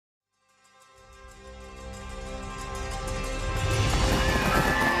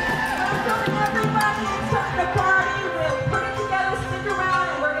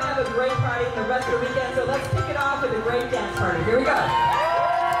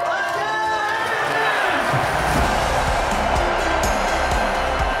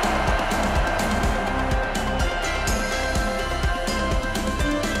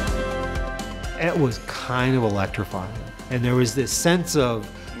was kind of electrifying. And there was this sense of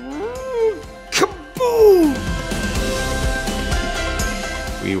kaboom!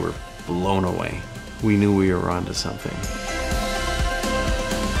 We were blown away. We knew we were onto something.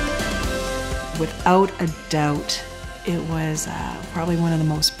 Without a doubt, it was probably one of the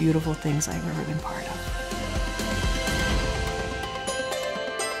most beautiful things I've ever been part of.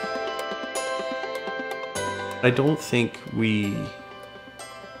 I don't think we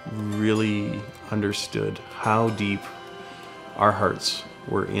really understood how deep our hearts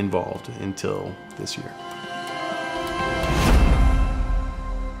were involved until this year.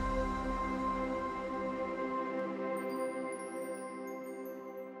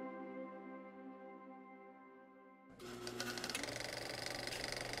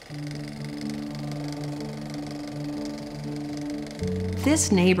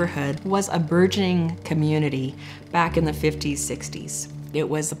 This neighborhood was a burgeoning community back in the 50s, 60s. It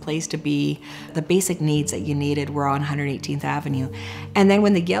was the place to be. The basic needs that you needed were on 118th Avenue. And then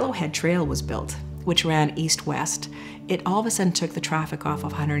when the Yellowhead Trail was built, which ran east-west, it all of a sudden took the traffic off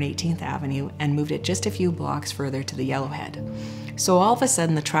of 118th Avenue and moved it just a few blocks further to the Yellowhead. So all of a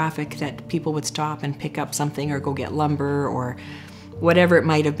sudden the traffic that people would stop and pick up something or go get lumber or whatever it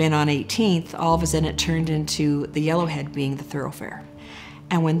might have been on 18th, all of a sudden it turned into the Yellowhead being the thoroughfare.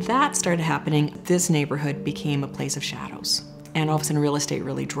 And when that started happening, this neighborhood became a place of shadows. And all of a sudden real estate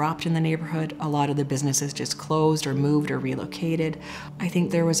really dropped in the neighborhood. A lot of the businesses just closed or moved or relocated. I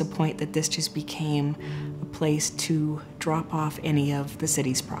think there was a point that this just became a place to drop off any of the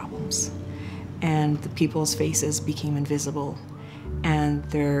city's problems. And the people's faces became invisible, and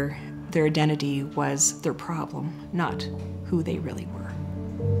their identity was their problem, not who they really were.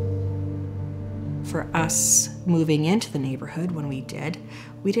 For us moving into the neighborhood when we did,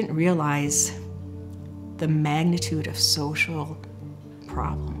 we didn't realize the magnitude of social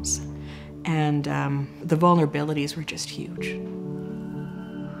problems. And the vulnerabilities were just huge.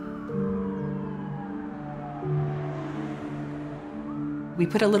 We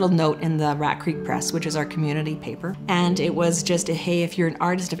put a little note in the Rat Creek Press, which is our community paper, and it was just a, hey, if you're an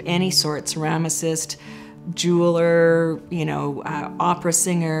artist of any sort, ceramicist, jeweler, opera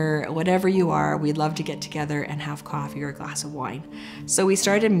singer, whatever you are, we'd love to get together and have coffee or a glass of wine. So we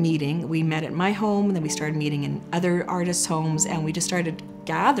started meeting. We met at my home, and then we started meeting in other artists' homes, and we just started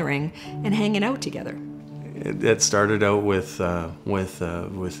gathering and hanging out together. It started out with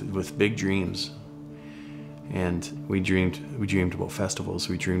big dreams, and we dreamed about festivals,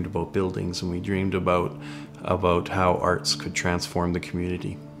 we dreamed about buildings, and we dreamed about how arts could transform the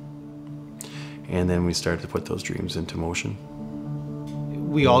community. And then we started to put those dreams into motion.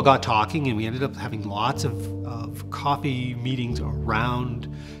 We all got talking, and we ended up having lots of coffee meetings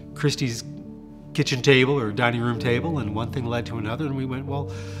around Christie's kitchen table or dining room table, and one thing led to another, and we went, well,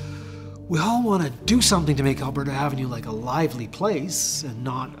 we all want to do something to make Alberta Avenue like a lively place and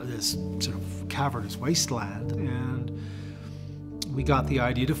not this sort of cavernous wasteland. And we got the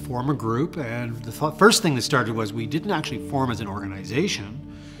idea to form a group, and the first thing that started was we didn't actually form as an organization.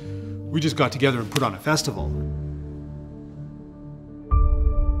 We just got together and put on a festival.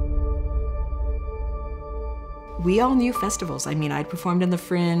 We all knew festivals. I mean, I'd performed in the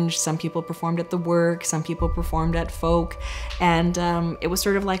Fringe, some people performed at the Work, some people performed at Folk, and it was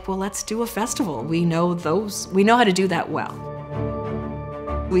sort of like, well, let's do a festival. We know how to do that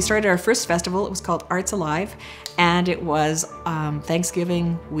well. We started our first festival. It was called Arts Alive, and it was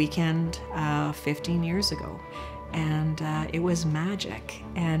Thanksgiving weekend 15 years ago. And it was magic.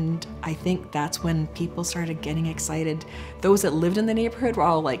 And I think that's when people started getting excited. Those that lived in the neighborhood were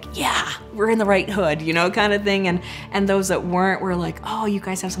all like, yeah, we're in the right hood, kind of thing. And those that weren't were like, oh, you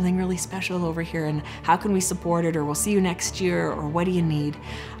guys have something really special over here, and how can we support it, or we'll see you next year, or what do you need?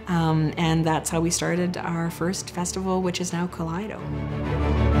 And that's how we started our first festival, which is now Kaleido.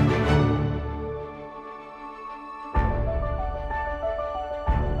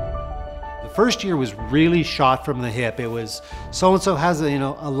 First year was really shot from the hip. It was so-and-so has a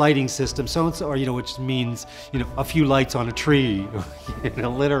lighting system, so-and-so, or which means a few lights on a tree,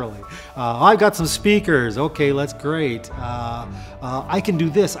 literally. I've got some speakers. Okay, that's great. I can do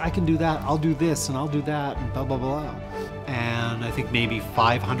this, I can do that. I'll do this and I'll do that, and blah blah blah. And I think maybe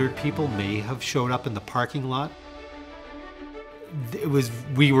 500 people may have showed up in the parking lot.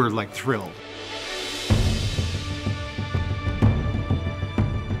 We were like thrilled.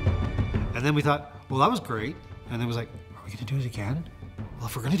 And then we thought, well, that was great. And then it was like, are we gonna do it again? Well,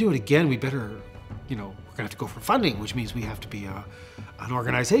 if we're gonna do it again, we better, we're gonna have to go for funding, which means we have to be an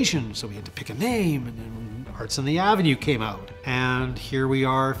organization. So we had to pick a name, and then Arts on the Avenue came out. And here we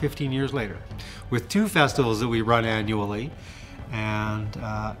are 15 years later with 2 festivals that we run annually.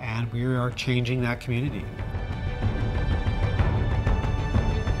 and we are changing that community.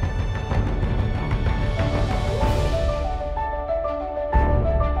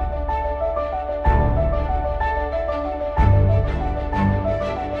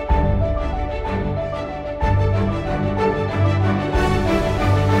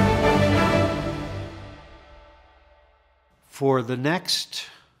 For the next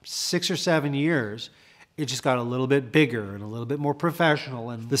 6 or 7 years, it just got a little bit bigger and a little bit more professional,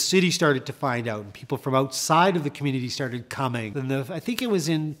 and the city started to find out, and people from outside of the community started coming. And I think it was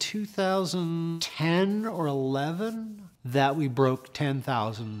in 2010 or 11 that we broke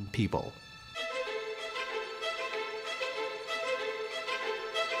 10,000 people.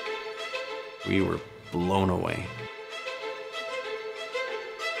 We were blown away.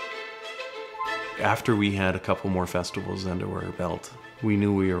 After we had a couple more festivals under our belt, we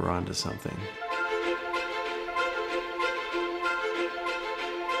knew we were onto something.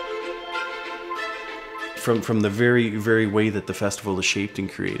 From the very way that the festival is shaped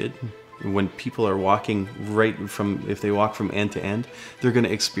and created, when people are walking if they walk from end to end, they're going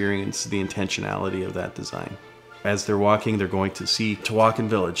to experience the intentionality of that design. As they're walking, they're going to see Tawakan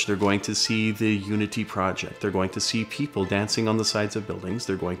Village, they're going to see the Unity Project, they're going to see people dancing on the sides of buildings,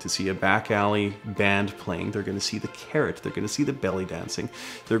 they're going to see a back alley band playing, they're going to see the carrot, they're going to see the belly dancing,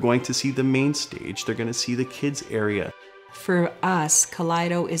 they're going to see the main stage, they're going to see the kids area. For us,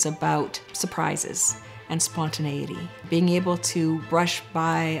 Kaleido is about surprises and spontaneity. Being able to brush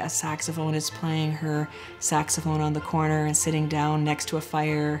by a saxophonist playing her saxophone on the corner and sitting down next to a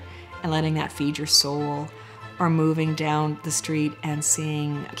fire and letting that feed your soul. Or moving down the street and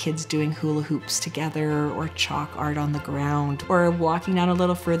seeing kids doing hula hoops together or chalk art on the ground. Or walking down a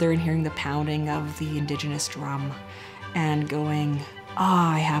little further and hearing the pounding of the indigenous drum and going, oh,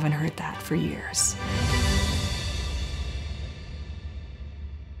 I haven't heard that for years.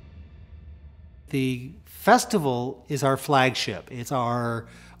 The festival is our flagship. It's our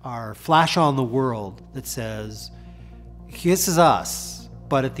flash on the world that says, this is us.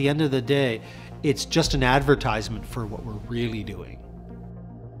 But at the end of the day, it's just an advertisement for what we're really doing.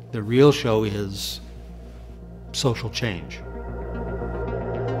 The real show is social change.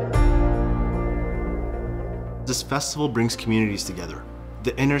 This festival brings communities together.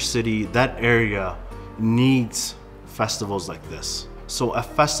 The inner city, that area, needs festivals like this. So a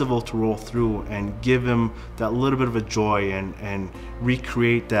festival to roll through and give them that little bit of a joy and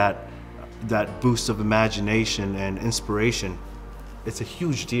recreate that boost of imagination and inspiration, it's a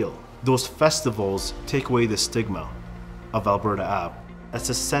huge deal. Those festivals take away the stigma of Alberta Ave. It's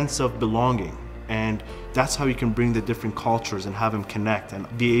a sense of belonging, and that's how you can bring the different cultures and have them connect and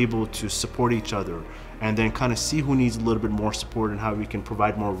be able to support each other, and then kind of see who needs a little bit more support and how we can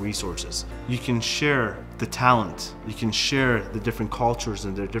provide more resources. You can share the talent, you can share the different cultures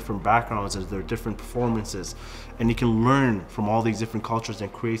and their different backgrounds and their different performances, and you can learn from all these different cultures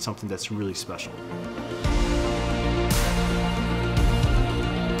and create something that's really special.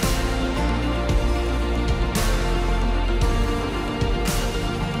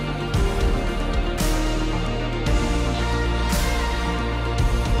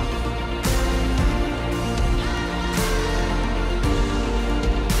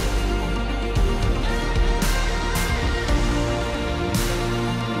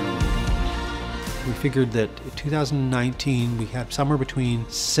 We figured that in 2019 we had somewhere between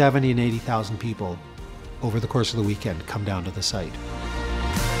 70 and 80,000 people over the course of the weekend come down to the site.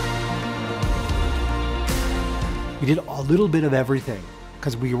 We did a little bit of everything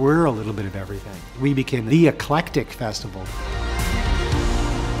because we were a little bit of everything. We became the eclectic festival.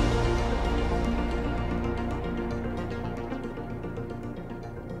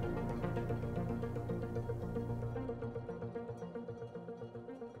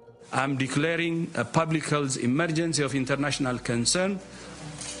 I'm declaring a public health emergency of international concern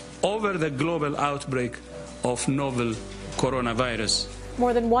over the global outbreak of novel coronavirus.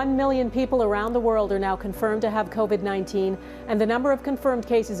 More than 1 million people around the world are now confirmed to have COVID-19, and the number of confirmed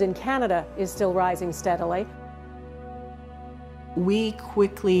cases in Canada is still rising steadily. We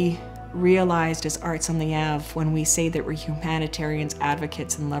quickly realized as Arts on the Ave, when we say that we're humanitarians,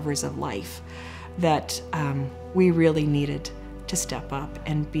 advocates, and lovers of life, that we really needed to step up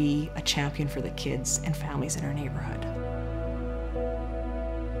and be a champion for the kids and families in our neighborhood.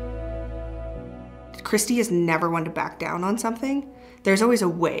 Christy has never wanted to back down on something. There's always a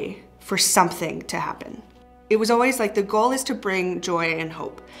way for something to happen. It was always like the goal is to bring joy and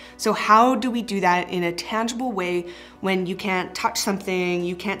hope. So how do we do that in a tangible way when you can't touch something,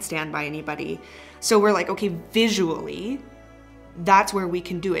 you can't stand by anybody? So we're like, okay, visually, that's where we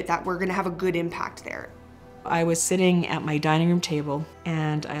can do it, that we're gonna have a good impact there. I was sitting at my dining room table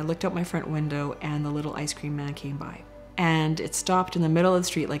and I looked out my front window and the little ice cream man came by. And it stopped in the middle of the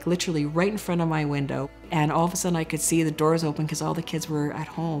street, like literally right in front of my window. And all of a sudden I could see the doors open because all the kids were at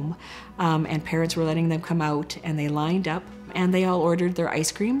home and parents were letting them come out, and they lined up and they all ordered their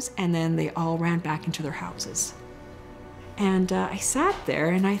ice creams and then they all ran back into their houses. And I sat there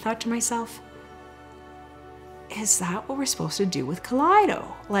and I thought to myself, is that what we're supposed to do with Kaleido?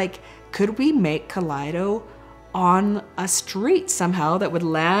 Like, could we make Kaleido on a street somehow that would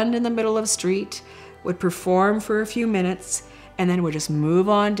land in the middle of a street, would perform for a few minutes, and then would just move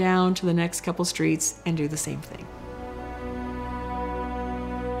on down to the next couple streets and do the same thing?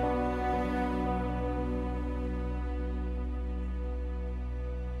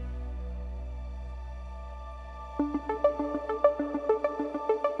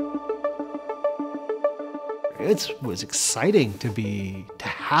 It was exciting to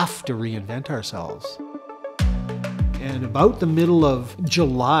have to reinvent ourselves. And about the middle of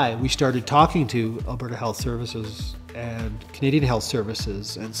July, we started talking to Alberta Health Services and Canadian Health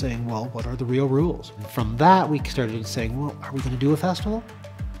Services and saying, well, what are the real rules? And from that, we started saying, well, are we going to do a festival?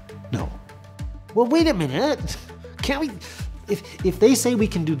 No. Well, wait a minute. Can't we, if they say we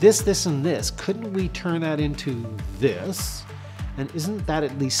can do this, this, and this, couldn't we turn that into this? And isn't that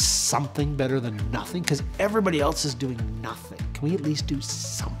at least something better than nothing? Because everybody else is doing nothing. Can we at least do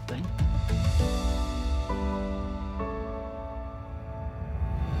something?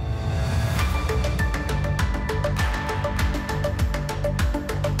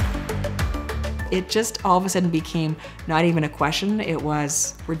 It just all of a sudden became not even a question, it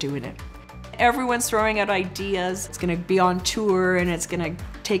was, we're doing it. Everyone's throwing out ideas. It's gonna be on tour and it's gonna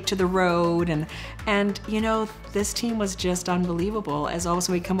take to the road, and you know, this team was just unbelievable. As all of a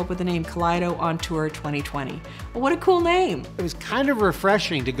sudden we come up with the name Kaleido on Tour 2020. Well, what a cool name. It was kind of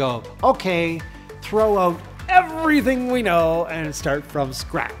refreshing to go, okay, throw out everything we know and start from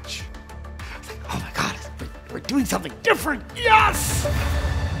scratch. Oh my God, we're doing something different, yes!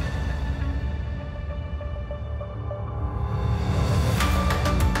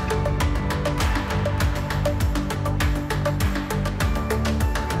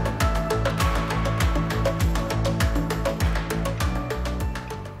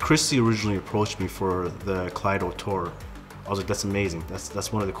 Christy originally approached me for the Kaleido tour. I was like, that's amazing.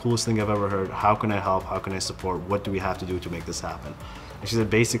 That's one of the coolest things I've ever heard. How can I help? How can I support? What do we have to do to make this happen? And she said,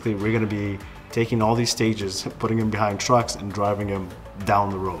 basically, we're gonna be taking all these stages, putting them behind trucks and driving them down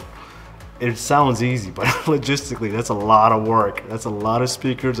the road. It sounds easy, but logistically, that's a lot of work. That's a lot of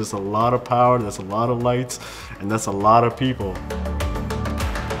speakers, that's a lot of power, that's a lot of lights, and that's a lot of people.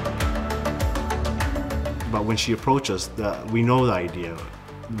 But when she approached us, we know the idea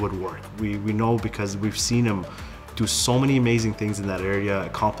would work. We know because we've seen him do so many amazing things in that area,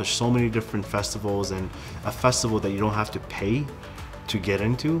 accomplish so many different festivals, and a festival that you don't have to pay to get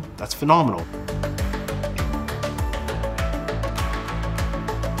into, that's phenomenal.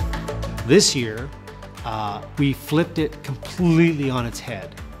 This year, we flipped it completely on its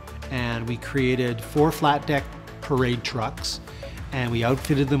head, and we created 4 flat deck parade trucks, and we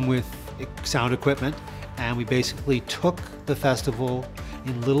outfitted them with sound equipment, and we basically took the festival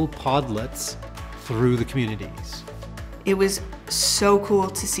in little podlets through the communities. It was so cool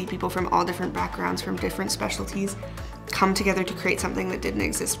to see people from all different backgrounds, from different specialties, come together to create something that didn't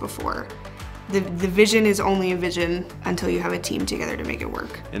exist before. The vision is only a vision until you have a team together to make it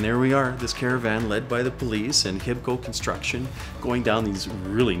work. And there we are, this caravan led by the police and Hibco Construction, going down these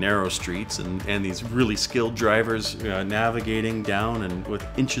really narrow streets and these really skilled drivers navigating down, and with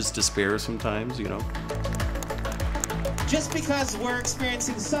inches to spare sometimes, you know. Just because we're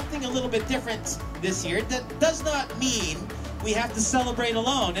experiencing something a little bit different this year, that does not mean we have to celebrate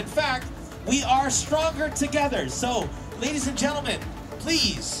alone. In fact, we are stronger together. So, ladies and gentlemen,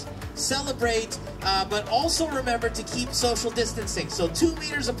 please celebrate, but also remember to keep social distancing. So 2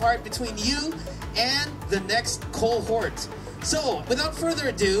 meters apart between you and the next cohort. So, without further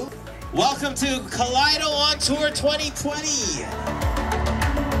ado, welcome to Kaleido on Tour 2020.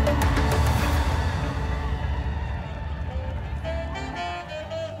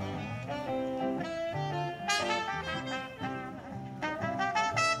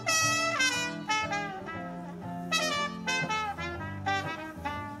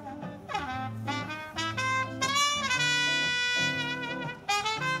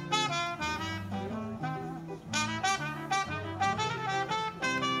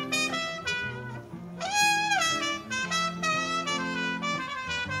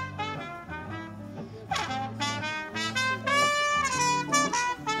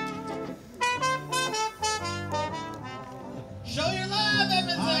 Show your love,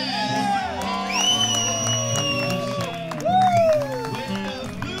 Edmonton!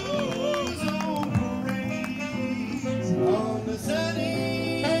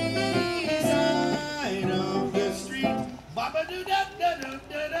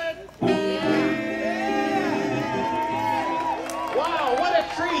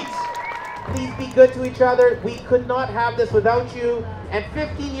 good to each other. We could not have this without you. And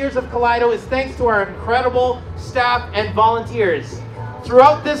 15 years of Kaleido is thanks to our incredible staff and volunteers.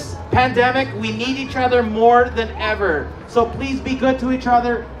 Throughout this pandemic, we need each other more than ever. So please be good to each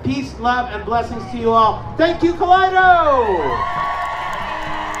other. Peace, love, and blessings to you all. Thank you, Kaleido!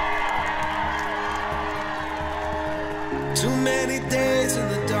 Too many days in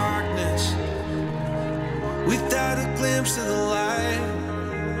the darkness, without a glimpse of the light.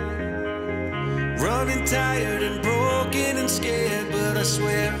 Running tired and broken and scared, but I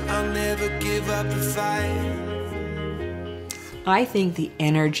swear I'll never give up the fight. I think the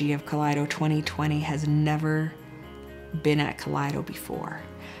energy of Kaleido 2020 has never been at Kaleido before.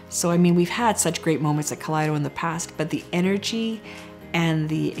 So I mean, we've had such great moments at Kaleido in the past, but the energy and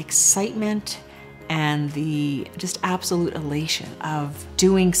the excitement and the just absolute elation of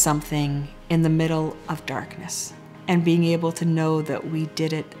doing something in the middle of darkness and being able to know that we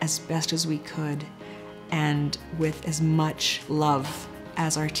did it as best as we could and with as much love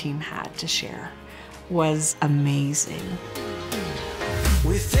as our team had to share was amazing.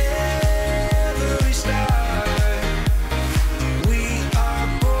 With every star, we are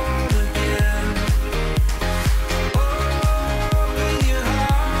born again. Open your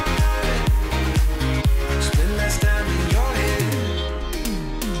heart, spend less time in your head.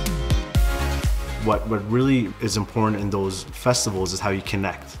 What really is important in those festivals is how you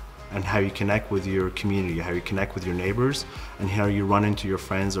connect, and how you connect with your community, how you connect with your neighbors, and how you run into your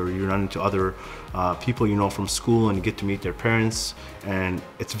friends or you run into other people you know from school and you get to meet their parents. And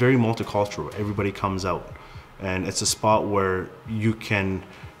it's very multicultural. Everybody comes out. And it's a spot where you can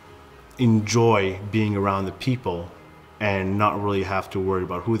enjoy being around the people and not really have to worry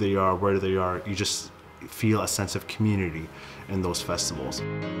about who they are, where they are. You just feel a sense of community in those festivals.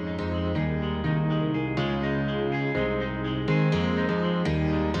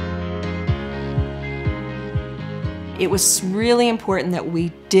 It was really important that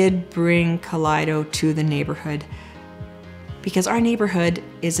we did bring Kaleido to the neighborhood because our neighborhood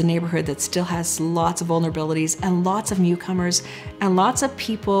is a neighborhood that still has lots of vulnerabilities and lots of newcomers and lots of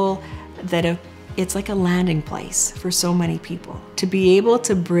people that it's like a landing place for so many people. To be able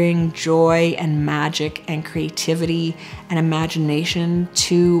to bring joy and magic and creativity and imagination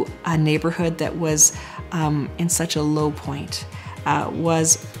to a neighborhood that was in such a low point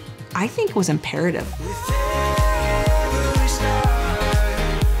was, I think, was imperative.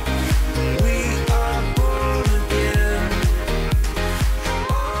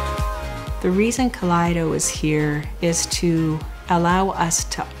 The reason Kaleido is here is to allow us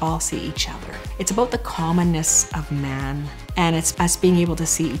to all see each other. It's about the commonness of man, and it's us being able to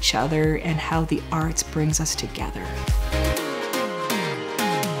see each other and how the arts brings us together.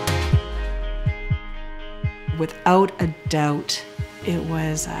 Without a doubt, it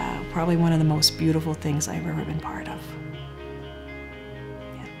was probably one of the most beautiful things I've ever been part of.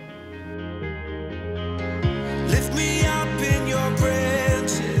 Lift me up in your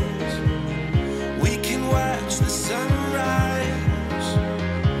branches. We can watch the sunrise.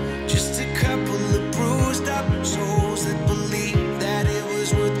 Just a couple of bruised up souls that believe that it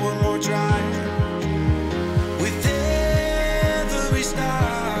was worth one more try. With every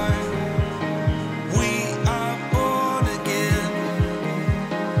star, we are born again.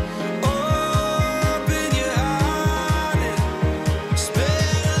 Open your heart and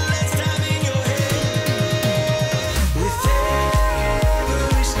spend less time in your head. With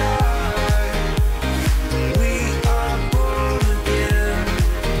every star, we are born again.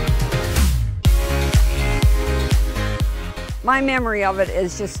 My memory of it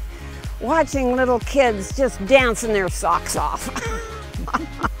is just watching little kids just dancing their socks off.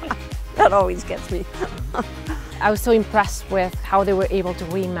 That always gets me. I was so impressed with how they were able to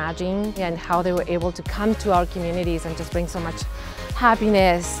reimagine and how they were able to come to our communities and just bring so much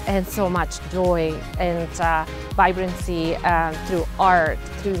happiness and so much joy and vibrancy through art,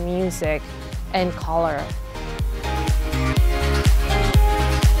 through music and color.